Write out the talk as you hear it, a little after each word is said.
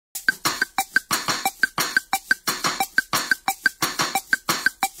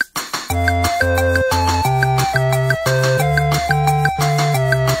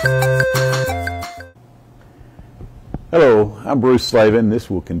I'm Bruce Slavin. This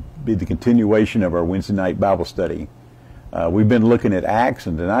will be the continuation of our Wednesday night Bible study. We've been looking at Acts,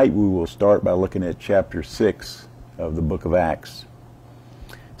 and tonight we will start by looking at chapter 6 of the book of Acts.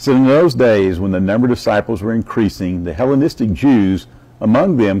 So in those days, when the number of disciples were increasing, the Hellenistic Jews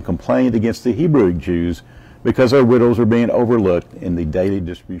among them complained against the Hebrew Jews because their widows were being overlooked in the daily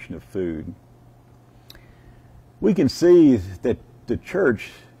distribution of food. We can see that the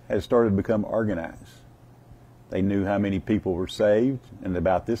church has started to become organized. They knew how many people were saved, and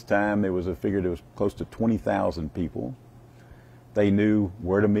about this time there was a figure that was close to 20,000 people. They knew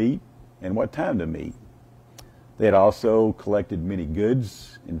where to meet and what time to meet. They had also collected many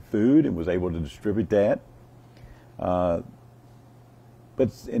goods and food and was able to distribute that. But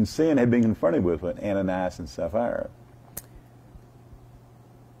sin had been confronted with Ananias and Sapphira.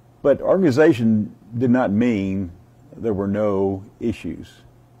 But organization did not mean there were no issues.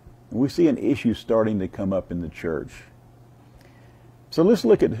 We see an issue starting to come up in the church. So let's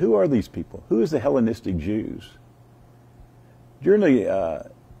look at who are these people? Who is the Hellenistic Jews? During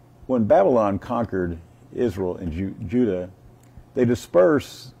when Babylon conquered Israel and Judah, they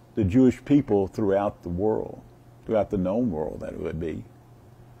dispersed the Jewish people throughout the world, throughout the known world that it would be.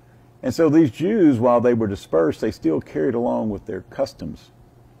 And so these Jews, while they were dispersed, they still carried along with their customs.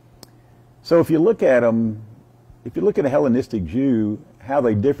 So if you look at them, if you look at a Hellenistic Jew, how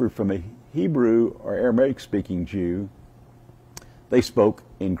they differed from a Hebrew or Aramaic-speaking Jew, they spoke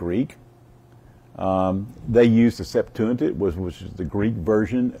in Greek. They used the Septuagint, which is the Greek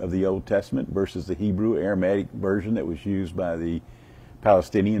version of the Old Testament, versus the Hebrew Aramaic version that was used by the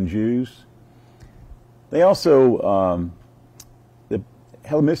Palestinian Jews. They also, the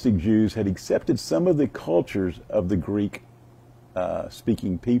Hellenistic Jews had accepted some of the cultures of the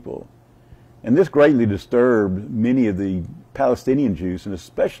Greek-speaking people. And this greatly disturbed many of the Palestinian Jews, and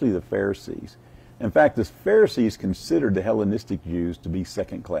especially the Pharisees. In fact, the Pharisees considered the Hellenistic Jews to be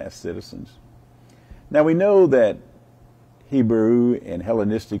second-class citizens. Now, we know that Hebrew and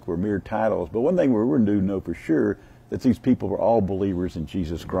Hellenistic were mere titles, but one thing we do know for sure, that these people were all believers in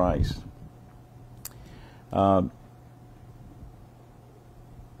Jesus Christ.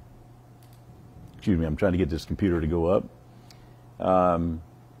 Excuse me, I'm trying to get this computer to go up.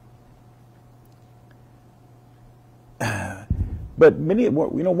 But many,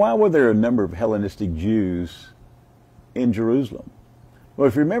 why were there a number of Hellenistic Jews in Jerusalem? Well,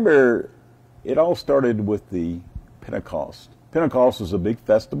 if you remember, it all started with the Pentecost. Pentecost was a big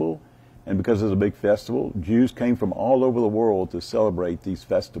festival, and because it was a big festival, Jews came from all over the world to celebrate these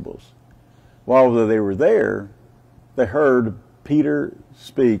festivals. While they were there, they heard Peter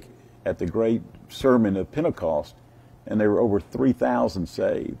speak at the great sermon of Pentecost, and there were over 3,000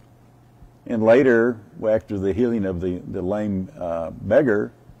 saved. And later, after the healing of the lame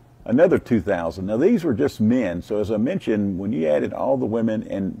beggar, another 2,000. Now, these were just men. So as I mentioned, when you added all the women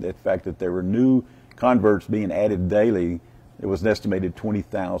and the fact that there were new converts being added daily, it was an estimated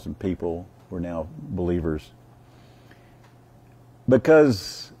 20,000 people were now believers.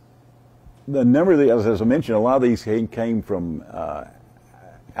 Because the number of these, as I mentioned, a lot of these came from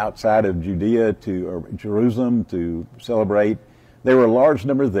outside of Judea or Jerusalem to celebrate. There were a large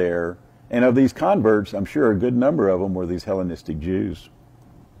number there. And of these converts, I'm sure a good number of them were these Hellenistic Jews.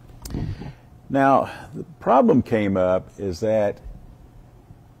 Now, the problem came up is that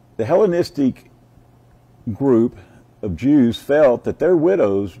the Hellenistic group of Jews felt that their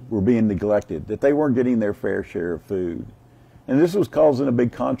widows were being neglected, that they weren't getting their fair share of food. And this was causing a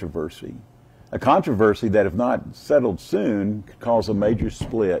big controversy. A controversy that, if not settled soon, could cause a major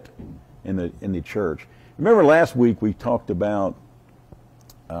split in the church. Remember last week we talked about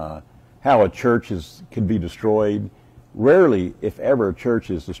how a church can be destroyed. Rarely, if ever, a church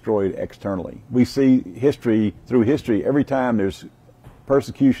is destroyed externally. We see through history, every time there's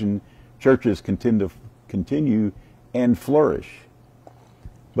persecution, churches continue and flourish.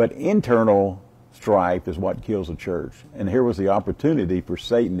 But internal strife is what kills a church. And here was the opportunity for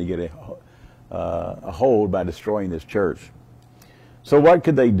Satan to get a hold by destroying this church. So what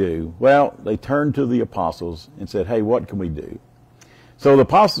could they do? Well, they turned to the apostles and said, hey, what can we do? So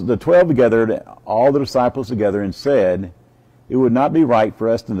the 12 gathered all the disciples together and said, it would not be right for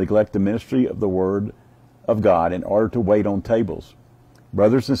us to neglect the ministry of the Word of God in order to wait on tables.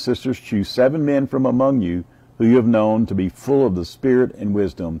 Brothers and sisters, choose 7 men from among you who you have known to be full of the Spirit and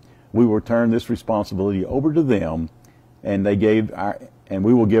wisdom. We will turn this responsibility over to them, and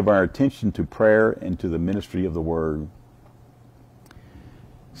we will give our attention to prayer and to the ministry of the Word.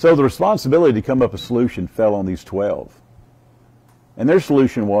 So the responsibility to come up with a solution fell on these 12. And their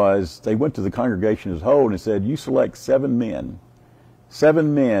solution was, they went to the congregation as a whole and said, you select 7 men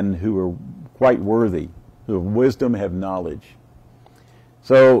who are quite worthy, who have wisdom, have knowledge.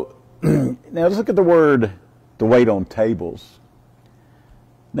 So now let's look at the word to wait on tables.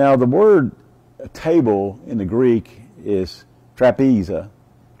 Now the word table in the Greek is trapeza.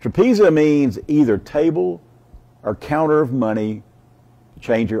 Trapeza means either table or counter of money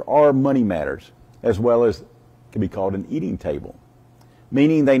changer or money matters, as well as can be called an eating table,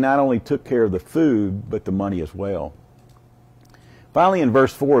 meaning they not only took care of the food, but the money as well. Finally, in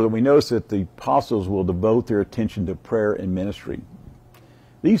verse 4, we notice that the apostles will devote their attention to prayer and ministry.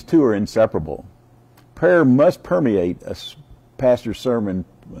 These two are inseparable. Prayer must permeate a pastor's sermon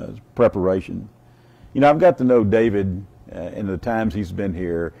preparation. You know, I've got to know David in the times he's been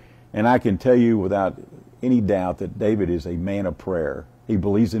here, and I can tell you without any doubt that David is a man of prayer. He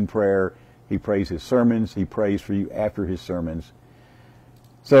believes in prayer. He prays his sermons. He prays for you after his sermons.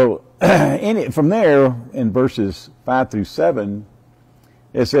 So from there, in verses 5 through 7,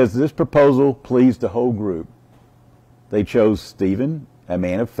 it says, this proposal pleased the whole group. They chose Stephen, a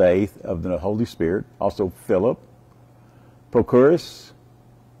man of faith of the Holy Spirit, also Philip, Prochorus,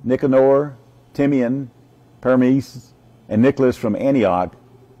 Nicanor, Timian, Parmenas, and Nicholas from Antioch,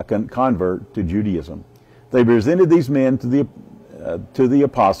 a convert to Judaism. They presented these men to the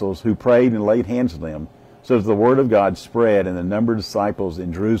apostles, who prayed and laid hands on them, so that the word of God spread, and the number of disciples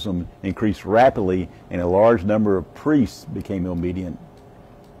in Jerusalem increased rapidly, and a large number of priests became obedient.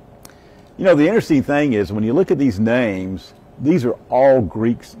 You know, the interesting thing is, when you look at these names, these are all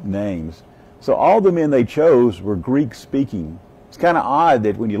Greek names. So all the men they chose were Greek speaking. It's kind of odd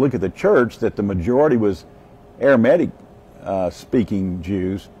that when you look at the church, that the majority was Aramaic speaking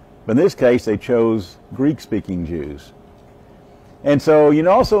Jews, but in this case they chose Greek speaking Jews. And so you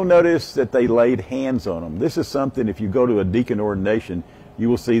also notice that they laid hands on them. This is something, if you go to a deacon ordination, you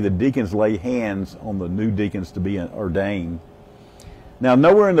will see the deacons lay hands on the new deacons to be ordained. Now,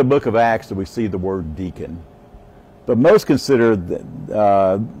 nowhere in the book of Acts do we see the word deacon, but most consider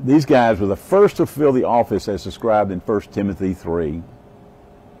that these guys were the first to fill the office as described in 1 Timothy 3.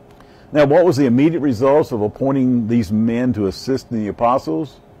 Now, what was the immediate results of appointing these men to assist the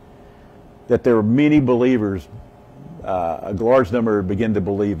apostles? That there were many believers, a large number began to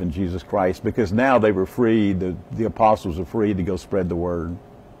believe in Jesus Christ, because now they were free, the apostles were free to go spread the word.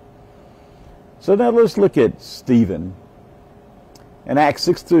 So now let's look at Stephen. In Acts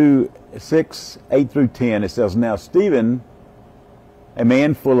 8 through 10, it says, now Stephen, a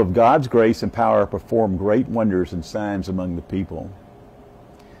man full of God's grace and power, performed great wonders and signs among the people.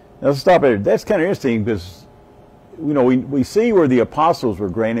 Now let's stop there. That's kind of interesting, because you know, we see where the apostles were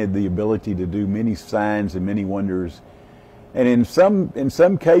granted the ability to do many signs and many wonders. And in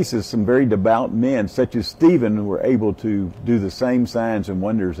some cases, some very devout men, such as Stephen, were able to do the same signs and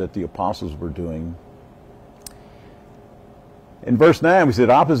wonders that the apostles were doing. In verse 9, we said,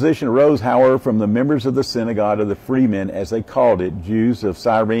 opposition arose, however, from the members of the synagogue of the freemen, as they called it, Jews of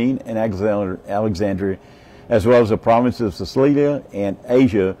Cyrene and Alexandria, as well as the provinces of Cilicia and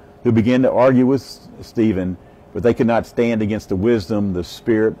Asia, who began to argue with Stephen, but they could not stand against the wisdom the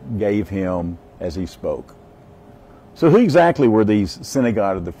Spirit gave him as he spoke. So who exactly were these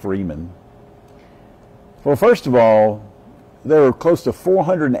synagogue of the freemen? Well, first of all, there were close to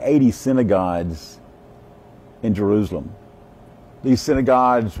 480 synagogues in Jerusalem. These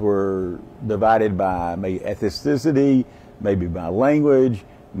synagogues were divided by maybe ethnicity, maybe by language,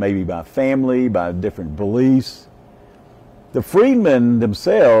 maybe by family, by different beliefs. The freedmen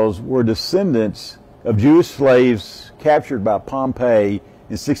themselves were descendants of Jewish slaves captured by Pompey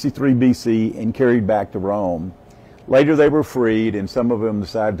in 63 BC and carried back to Rome. Later they were freed, and some of them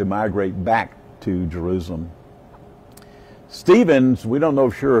decided to migrate back to Jerusalem. Stephen, we don't know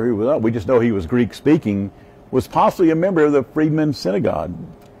for sure who he was, we just know he was Greek-speaking, was possibly a member of the freedmen's synagogue.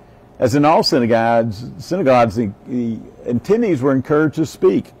 As in all synagogues, the attendees were encouraged to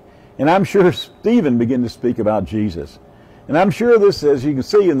speak. And I'm sure Stephen began to speak about Jesus. And I'm sure this, as you can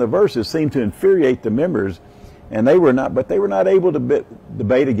see in the verses, seemed to infuriate the members, and they were not able to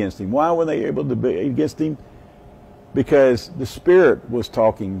debate against him. Why were they able to debate against him? Because the Spirit was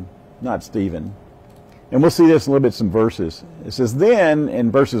talking, not Stephen. And we'll see this in a little bit, some verses. It says, then, in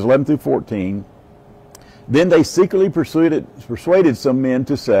verses 11 through 14, then they secretly persuaded some men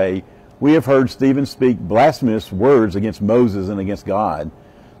to say, we have heard Stephen speak blasphemous words against Moses and against God.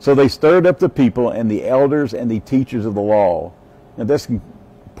 So they stirred up the people and the elders and the teachers of the law. Now that's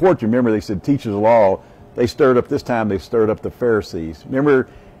important to remember, they said teachers of the law. They stirred up, this time they stirred up the Pharisees. Remember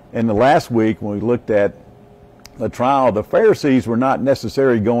in the last week when we looked at the trial, the Pharisees were not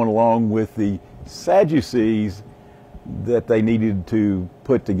necessarily going along with the Sadducees that they needed to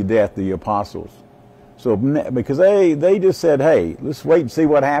put to death the apostles. So because they just said, hey, let's wait and see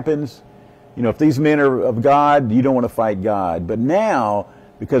what happens. You know, if these men are of God, you don't want to fight God. But now,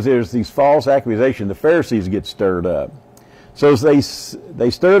 because there's these false accusations, the Pharisees get stirred up. So as they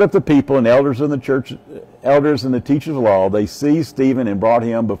stirred up the people and elders in the church, elders and the teachers of law, they seized Stephen and brought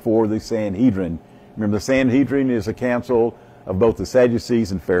him before the Sanhedrin. Remember, the Sanhedrin is a council of both the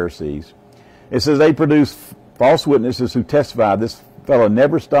Sadducees and Pharisees. It says they produced false witnesses who testified this fellow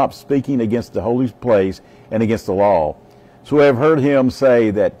never stopped speaking against the holy place and against the law. So we have heard him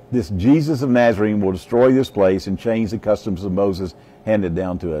say that this Jesus of Nazareth will destroy this place and change the customs of Moses handed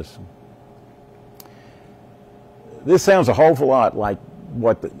down to us. This sounds a whole lot like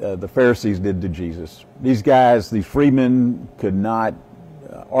what the Pharisees did to Jesus. These guys, these freedmen, could not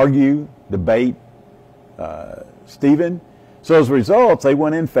argue, debate Stephen. So as a result, they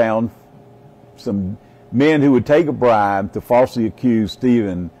went and found some men who would take a bribe to falsely accuse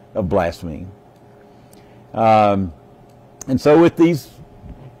Stephen of blasphemy. And so with these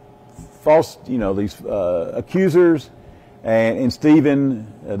false, these accusers, and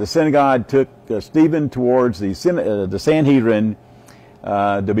Stephen, the synagogue took Stephen towards the Sanhedrin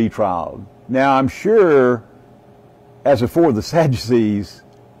to be tried. Now I'm sure, as before, the Sadducees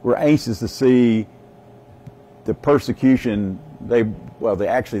were anxious to see the persecution.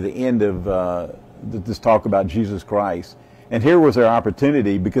 Actually the end of this talk about Jesus Christ. And here was their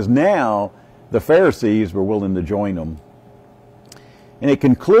opportunity, because now the Pharisees were willing to join them. And it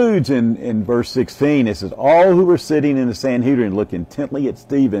concludes in verse 16. It says, all who were sitting in the Sanhedrin looked intently at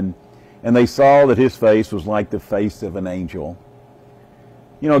Stephen, and they saw that his face was like the face of an angel.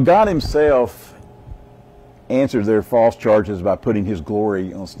 You know, God himself answered their false charges by putting his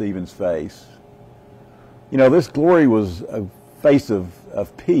glory on Stephen's face. You know, this glory was a face of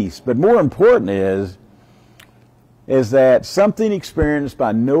peace. But more important is that something experienced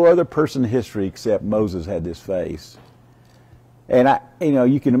by no other person in history except Moses had this face. And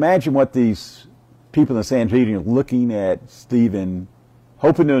you can imagine what these people in the Sanhedrin are looking at Stephen,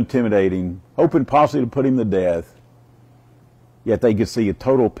 hoping to intimidate him, hoping possibly to put him to death, yet they could see a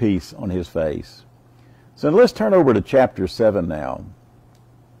total peace on his face. So let's turn over to chapter 7 now.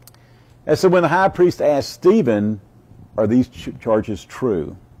 And so when the high priest asked Stephen, are these charges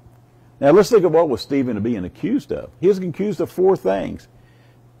true? Now let's look at what was Stephen being accused of. He was accused of 4 things.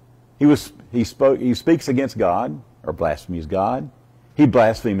 He speaks against God, or blasphemies God. He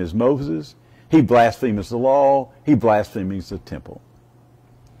blasphemes Moses. He blasphemes the law. He blasphemes the temple.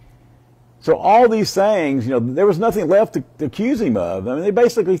 So all these things, there was nothing left to accuse him of. I mean, they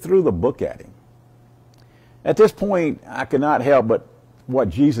basically threw the book at him. At this point, I cannot help but what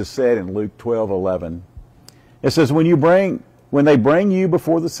Jesus said in Luke 12:11. It says, when they bring you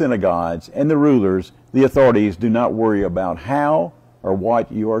before the synagogues and the rulers, the authorities, do not worry about how or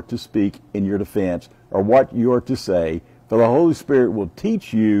what you are to speak in your defense or what you are to say, for the Holy Spirit will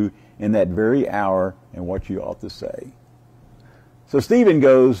teach you in that very hour and what you ought to say. So Stephen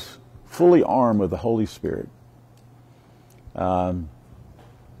goes fully armed with the Holy Spirit. So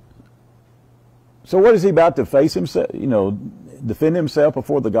what is he about to face himself, defend himself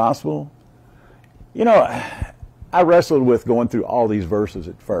before the gospel? I wrestled with going through all these verses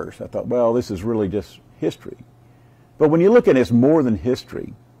at first. I thought, well, this is really just history. But when you look at it, it's more than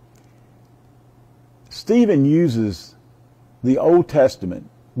history. Stephen uses the Old Testament,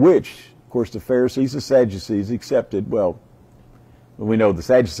 which, of course, the Pharisees, the Sadducees accepted. Well, we know the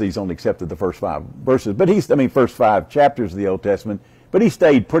Sadducees only accepted the first 5 verses, but first 5 chapters of the Old Testament, but he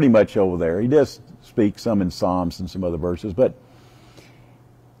stayed pretty much over there. He does speak some in Psalms and some other verses, but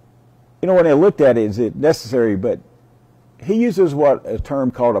when I looked at it, is it necessary? But he uses a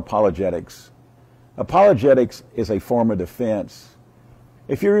term called apologetics. Apologetics is a form of defense.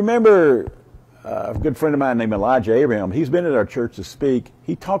 If you remember, a good friend of mine named Elijah Abraham, he's been at our church to speak.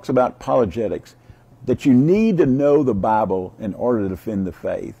 He talks about apologetics, that you need to know the Bible in order to defend the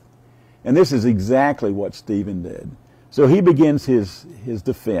faith. And this is exactly what Stephen did. So he begins his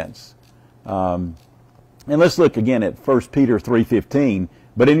defense. And let's look again at 1 Peter 3:15.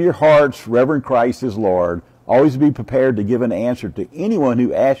 But in your hearts, reverend Christ as Lord. Always be prepared to give an answer to anyone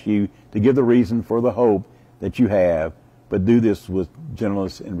who asks you to give the reason for the hope that you have, but do this with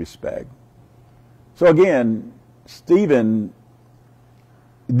gentleness and respect. So again, Stephen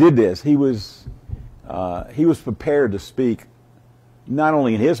did this. He was prepared to speak not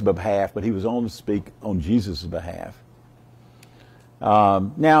only in his behalf, but he was on to speak on Jesus' behalf.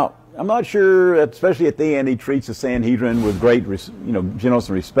 Now, I'm not sure, especially at the end, he treats the Sanhedrin with great, gentleness and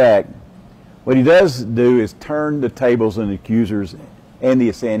respect. What he does do is turn the tables on the accusers and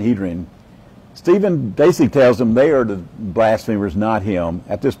the Sanhedrin. Stephen basically tells them they are the blasphemers, not him.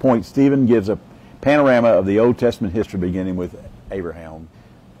 At this point, Stephen gives a panorama of the Old Testament history beginning with Abraham.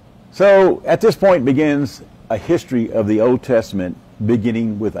 So at this point begins a history of the Old Testament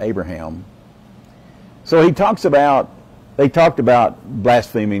beginning with Abraham. So they talked about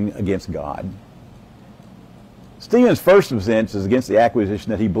blaspheming against God. Stephen's first offense is against the accusation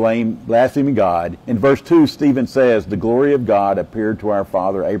that he blamed blaspheming God. In verse 2, Stephen says, "The glory of God appeared to our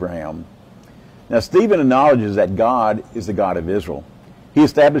father Abraham." Now, Stephen acknowledges that God is the God of Israel. He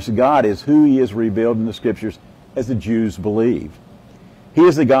establishes God as who he is revealed in the Scriptures as the Jews believed. He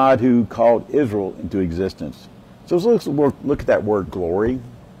is the God who called Israel into existence. So let's look at that word glory.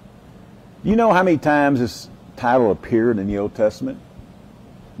 Do you know how many times this title appeared in the Old Testament?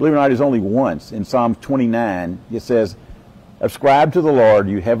 Believe it or not, it's only once. In Psalm 29, it says, "Ascribe to the Lord,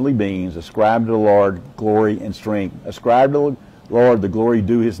 you heavenly beings. Ascribe to the Lord glory and strength. Ascribe to the Lord the glory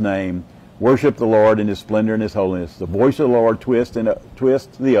due his name. Worship the Lord in his splendor and his holiness. The voice of the Lord twist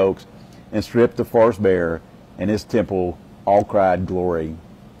the oaks and strip the forest bare, and his temple all cried glory."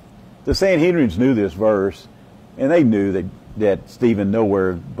 The Sanhedrins knew this verse, and they knew that Stephen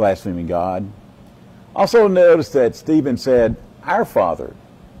nowhere blaspheming God. Also notice that Stephen said, "Our Father."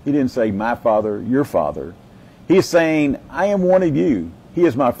 He didn't say, "My Father, your Father." He's saying, "I am one of you. He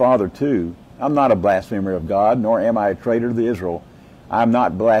is my Father too. I'm not a blasphemer of God, nor am I a traitor to Israel. I'm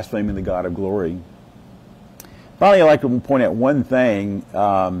not blaspheming the God of glory." Finally, I'd like to point out one thing.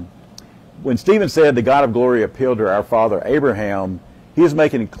 When Stephen said the God of glory appealed to our father Abraham, he is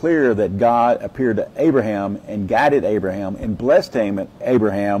making it clear that God appeared to Abraham and guided Abraham and blessed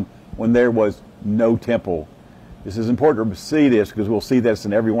Abraham when there was no temple. This is important to see this because we'll see this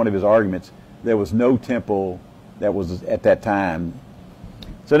in every one of his arguments. There was no temple that was at that time.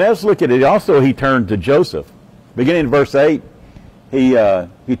 So now let's look at it. Also, he turned to Joseph. Beginning in verse 8, he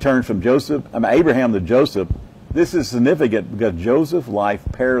turns from Abraham to Joseph. This is significant because Joseph's life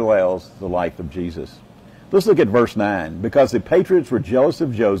parallels the life of Jesus. Let's look at verse 9. "Because the patriots were jealous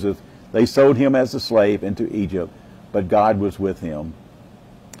of Joseph, they sold him as a slave into Egypt, but God was with him."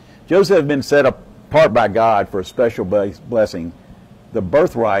 Joseph had been set apart by God for a special blessing. The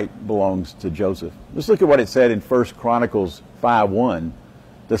birthright belongs to Joseph. Let's look at what it said in 1 Chronicles 5:1.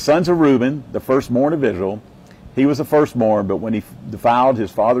 "The sons of Reuben, the firstborn of Israel, he was the firstborn, but when he defiled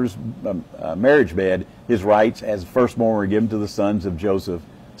his father's marriage bed, his rights as firstborn were given to the sons of Joseph,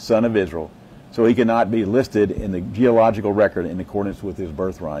 son of Israel. So he cannot be listed in the genealogical record in accordance with his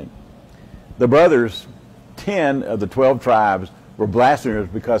birthright." The brothers, 10 of the 12 tribes, were blasphemers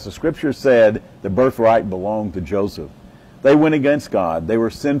because the Scripture said the birthright belonged to Joseph. They went against God. They were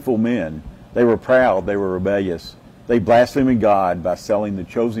sinful men. They were proud. They were rebellious. They blasphemed God by selling the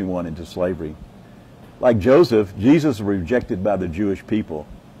chosen one into slavery. Like Joseph, Jesus was rejected by the Jewish people.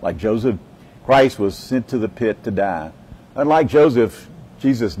 Like Joseph, Christ was sent to the pit to die. Unlike Joseph,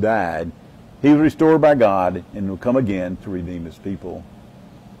 Jesus died. He was restored by God and will come again to redeem his people.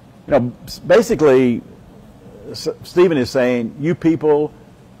 You know, basically, Stephen is saying, you people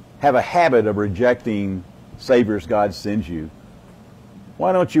have a habit of rejecting saviors God sends you.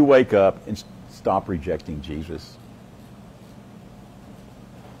 Why don't you wake up and stop rejecting Jesus?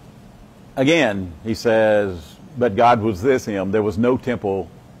 Again, he says, but God was with him. There was no temple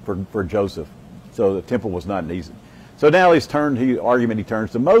for Joseph, so the temple was not needed. So now he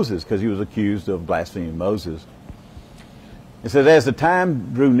turns to Moses because he was accused of blaspheming Moses. It says, as the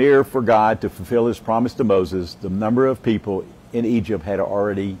time drew near for God to fulfill his promise to Moses, the number of people in Egypt had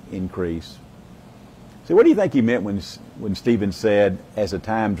already increased. So what do you think he meant when Stephen said, as the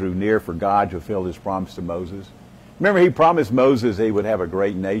time drew near for God to fulfill his promise to Moses? Remember, he promised Moses he would have a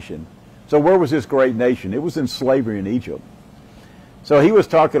great nation. So where was this great nation? It was in slavery in Egypt. So he was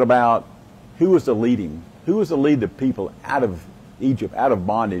talking about who was to lead him. Who was to lead the people out of Egypt, out of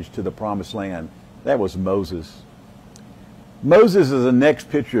bondage to the promised land? That was Moses. Moses is the next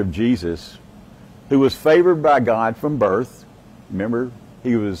picture of Jesus, who was favored by God from birth. Remember,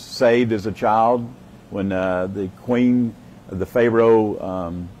 he was saved as a child when the queen of the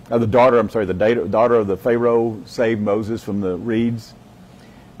Pharaoh, the daughter of the Pharaoh saved Moses from the reeds.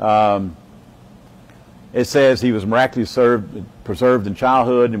 It says he was miraculously preserved in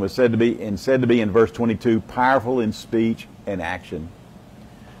childhood and was said to be in verse 22, powerful in speech and action.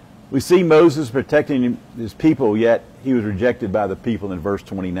 We see Moses protecting his people, yet he was rejected by the people in verse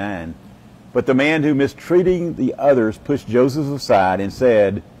 29. But the man who mistreating the others pushed Joseph aside and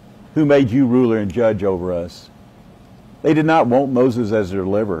said, who made you ruler and judge over us? They did not want Moses as their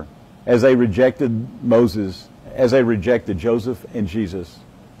deliverer, as they rejected Joseph and Jesus.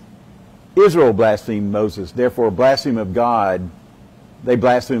 Israel blasphemed Moses, therefore blaspheme of God. They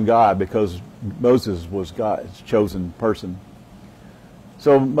blasphemed God because Moses was God's chosen person.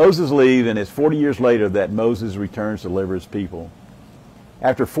 So Moses leaves, and it's 40 years later that Moses returns to deliver his people.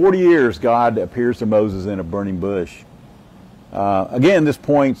 After 40 years, God appears to Moses in a burning bush. Again, this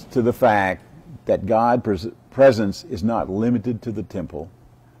points to the fact that God's presence is not limited to the temple.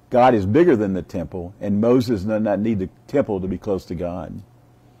 God is bigger than the temple, and Moses does not need the temple to be close to God.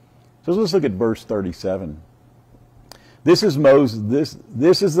 So let's look at verse 37. This is Moses.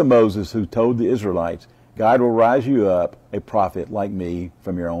 This is the Moses who told the Israelites, God will rise you up a prophet like me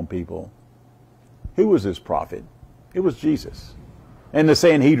from your own people. Who was this prophet? It was Jesus. And the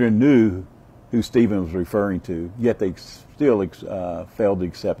Sanhedrin knew who Stephen was referring to, yet they still failed to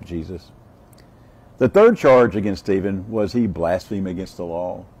accept Jesus. The third charge against Stephen was he blasphemed against the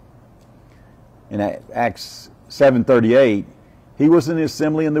law. In Acts 7:38, he was in the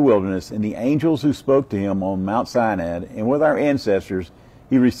assembly in the wilderness, and the angels who spoke to him on Mount Sinai, and with our ancestors,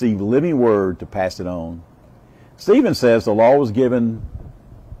 he received living word to pass it on. Stephen says the law was given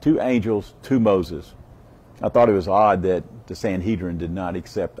to angels to Moses. I thought it was odd that the Sanhedrin did not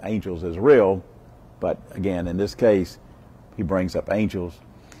accept angels as real, but again, in this case, he brings up angels.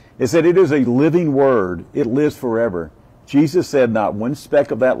 It said it is a living word. It lives forever. Jesus said not one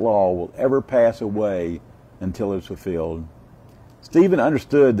speck of that law will ever pass away until it's fulfilled. Stephen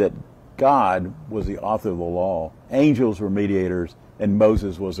understood that God was the author of the law. Angels were mediators, and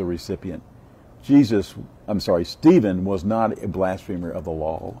Moses was a recipient. Stephen was not a blasphemer of the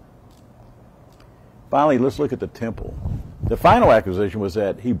law. Finally, let's look at the temple. The final accusation was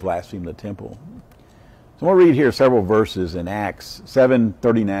that he blasphemed the temple. So I'm going to read here several verses in Acts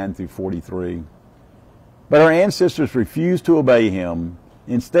 7:39 through 43. But our ancestors refused to obey him.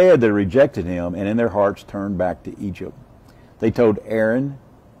 Instead, they rejected him and in their hearts turned back to Egypt. They told Aaron,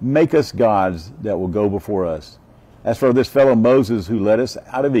 make us gods that will go before us. As for this fellow Moses who led us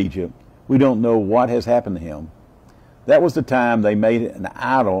out of Egypt, we don't know what has happened to him. That was the time they made an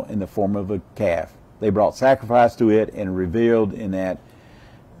idol in the form of a calf. They brought sacrifice to it and revealed in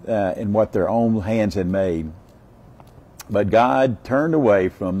what their own hands had made. But God turned away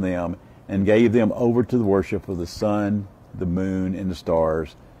from them and gave them over to the worship of the sun, the moon, and the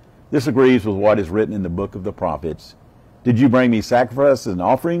stars. This agrees with what is written in the book of the prophets. Did you bring me sacrifices and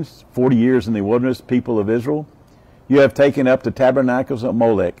offerings 40 years in the wilderness, people of Israel? You have taken up the tabernacles of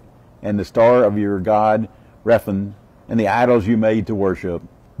Molech and the star of your god Rephan and the idols you made to worship.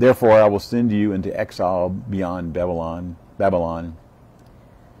 Therefore I will send you into exile beyond Babylon.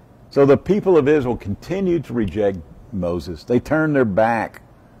 So the people of Israel continued to reject Moses. They turned their back.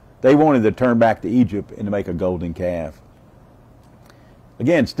 They wanted to turn back to Egypt and to make a golden calf.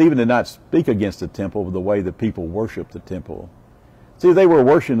 Again, Stephen did not speak against the temple the way the people worshiped the temple. See, they were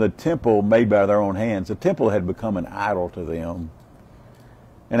worshiping the temple made by their own hands. The temple had become an idol to them.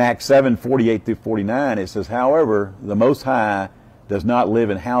 In Acts 7:48 through 49, it says, however, the Most High does not live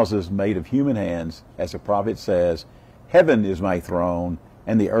in houses made of human hands. As the prophet says, heaven is my throne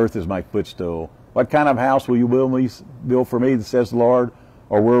and the earth is my footstool. What kind of house will you build for me, says the Lord?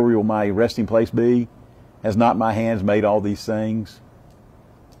 Or where will my resting place be? Has not my hands made all these things?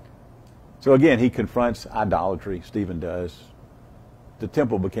 So again, he confronts idolatry, Stephen does. The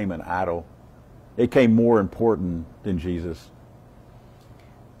temple became an idol. It became more important than Jesus.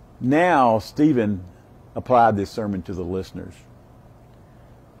 Now, Stephen applied this sermon to the listeners.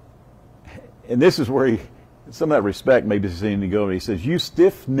 And this is where some of that respect may be seen to go. He says, you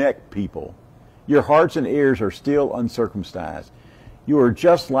stiff-necked people, your hearts and ears are still uncircumcised. You are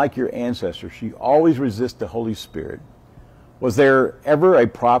just like your ancestors. You always resist the Holy Spirit. Was there ever a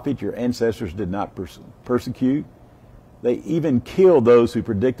prophet your ancestors did not persecute? They even killed those who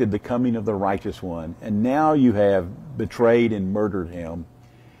predicted the coming of the righteous one. And now you have betrayed and murdered him.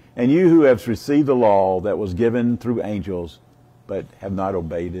 And you who have received the law that was given through angels, but have not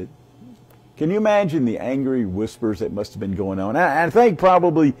obeyed it. Can you imagine the angry whispers that must have been going on? I think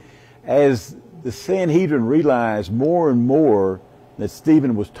probably as the Sanhedrin realized more and more that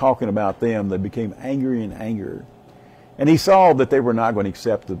Stephen was talking about them, they became angry and angrier. And he saw that they were not going to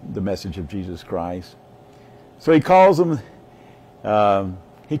accept the message of Jesus Christ. So he calls them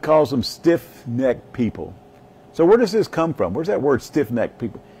stiff-necked people. So where does this come from? Where's that word stiff-necked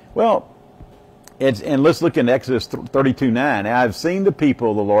people? Well, and let's look in Exodus 32:9. I've seen the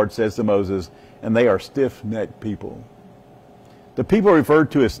people, the Lord says to Moses, and they are stiff-necked people. The people are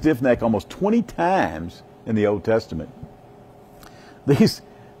referred to as stiff-necked almost 20 times in the Old Testament. These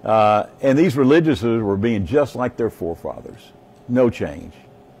religious were being just like their forefathers. No change.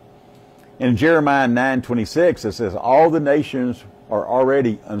 In Jeremiah 9:26, it says, all the nations are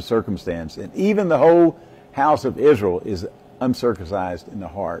already uncircumcised, and even the whole house of Israel is uncircumcised in the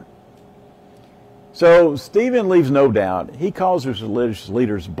heart. So Stephen leaves no doubt. He calls his religious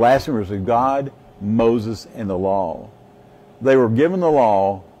leaders blasphemers of God, Moses, and the law. They were given the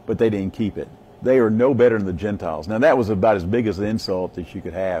law, but they didn't keep it. They are no better than the Gentiles. Now, that was about as big as an insult that you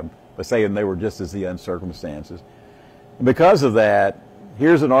could have by saying they were just as the uncircumstances. And because of that,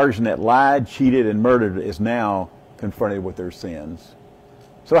 here's an organism that lied, cheated, and murdered is now confronted with their sins.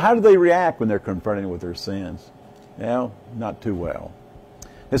 So how do they react when they're confronted with their sins? Well, not too well.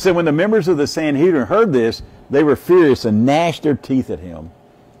 It said when the members of the Sanhedrin heard this, they were furious and gnashed their teeth at him.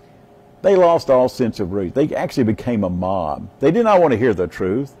 They lost all sense of reason. They actually became a mob. They did not want to hear the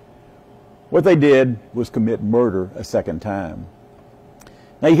truth. What they did was commit murder a second time.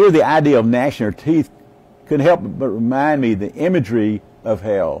 Now you hear the idea of gnashing their teeth couldn't help but remind me the imagery of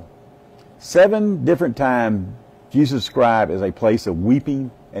hell. 7 different times Jesus described as a place of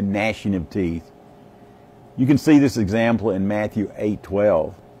weeping and gnashing of teeth. You can see this example in Matthew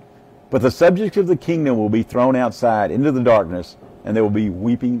 8:12. But the subjects of the kingdom will be thrown outside into the darkness, and there will be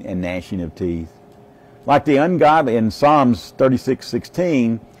weeping and gnashing of teeth. Like the ungodly, in Psalms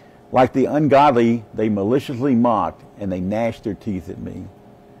 36:16, like the ungodly, they maliciously mocked, and they gnashed their teeth at me.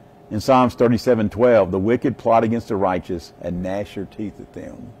 In Psalms 37:12, the wicked plot against the righteous and gnash their teeth at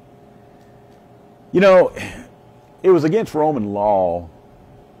them. You know, it was against Roman law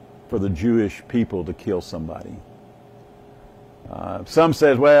for the Jewish people to kill somebody. Some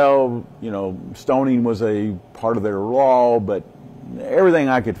says, well, you know, stoning was a part of their law, but everything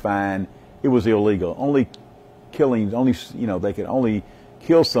I could find, it was illegal. Only killings, only, you know, they could only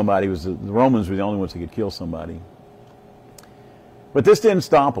kill somebody. The Romans were the only ones that could kill somebody. But this didn't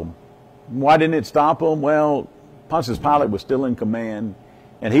stop them. Why didn't it stop them? Well, Pontius Pilate was still in command,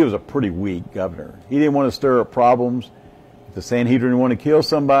 and he was a pretty weak governor. He didn't want to stir up problems. If the Sanhedrin wanted to kill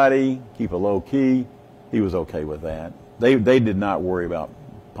somebody, keep a low key, he was okay with that. They did not worry about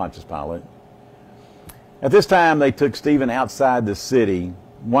Pontius Pilate. At this time, they took Stephen outside the city.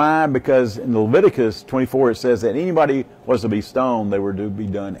 Why? Because in Leviticus 24, it says that anybody was to be stoned, they were to be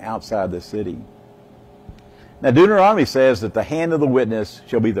done outside the city. Now, Deuteronomy says that the hand of the witness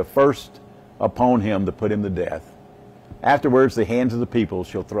shall be the first upon him to put him to death. Afterwards, the hands of the people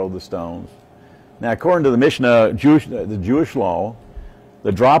shall throw the stones. Now, according to the Mishnah, the Jewish law,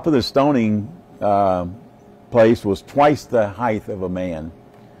 the drop of the stoning place was twice the height of a man.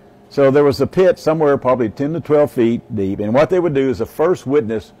 So there was a pit somewhere probably 10 to 12 feet deep, and what they would do is the first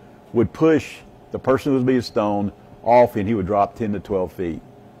witness would push the person who was being stoned off, and he would drop 10 to 12 feet.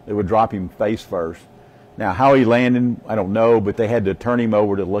 They would drop him face first. Now, how he landed, I don't know, but they had to turn him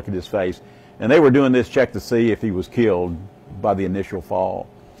over to look at his face. And they were doing this check to see if he was killed by the initial fall.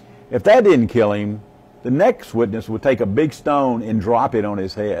 If that didn't kill him, the next witness would take a big stone and drop it on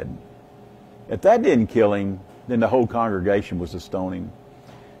his head. If that didn't kill him, then the whole congregation was to stone him.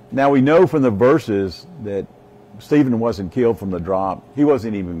 Now we know from the verses that Stephen wasn't killed from the drop. He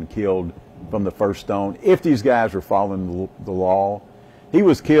wasn't even killed from the first stone. If these guys were following the law, he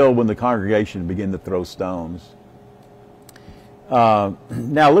was killed when the congregation began to throw stones. Now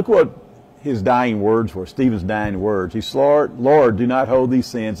look what his dying words were, Stephen's dying words. He said, Lord, do not hold these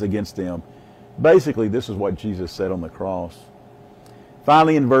sins against them. Basically, this is what Jesus said on the cross.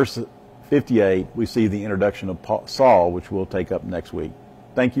 Finally, in verse 58, we see the introduction of Saul, which we'll take up next week.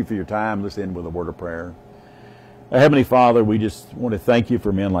 Thank you for your time. Let's end with a word of prayer. Heavenly Father, we just want to thank you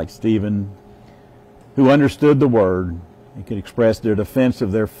for men like Stephen who understood the Word and could express their defense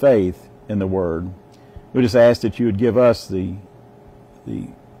of their faith in the Word. We just ask that you would give us the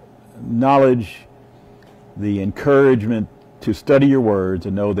knowledge, the encouragement to study your words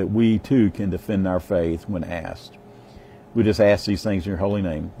and know that we too can defend our faith when asked. We just ask these things in your holy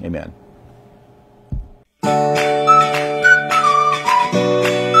name. Amen.